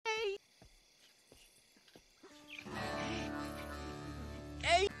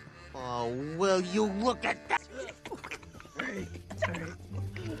Oh, will you look at that?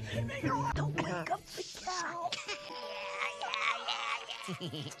 Don't wake up the cow.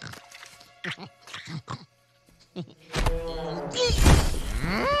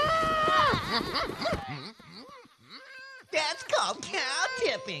 That's called cow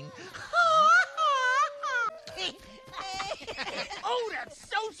tipping. Oh, that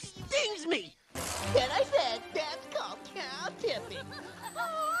so stings me! And I said that's called cow tipping.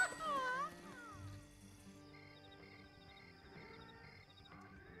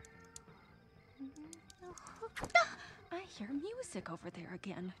 I hear music over there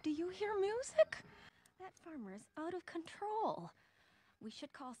again. Do you hear music? That farmer is out of control. We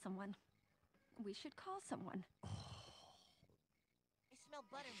should call someone. We should call someone. I smell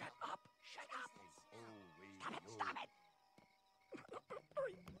buttermilk. Shut up! Shut up! Stop it! Stop it!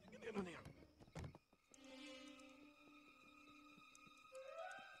 Hurry! Get in there!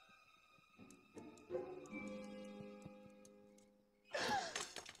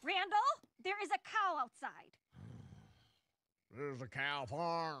 Randall, there is a cow outside. This is a cow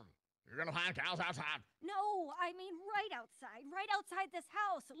farm. You're gonna find cows outside. No, I mean right outside this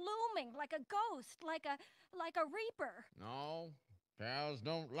house, looming like a ghost, like a reaper. No, cows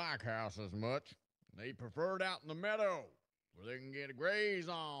don't like houses much. They prefer it out in the meadow, where they can get a graze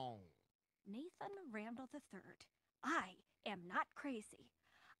on. Nathan Randall III, I am not crazy.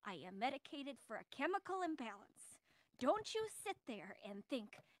 I am medicated for a chemical imbalance. Don't you sit there and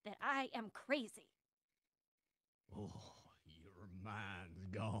think that I am crazy. Oh, your mind's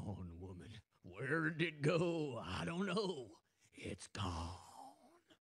gone, woman. Where did it go? I don't know. It's gone.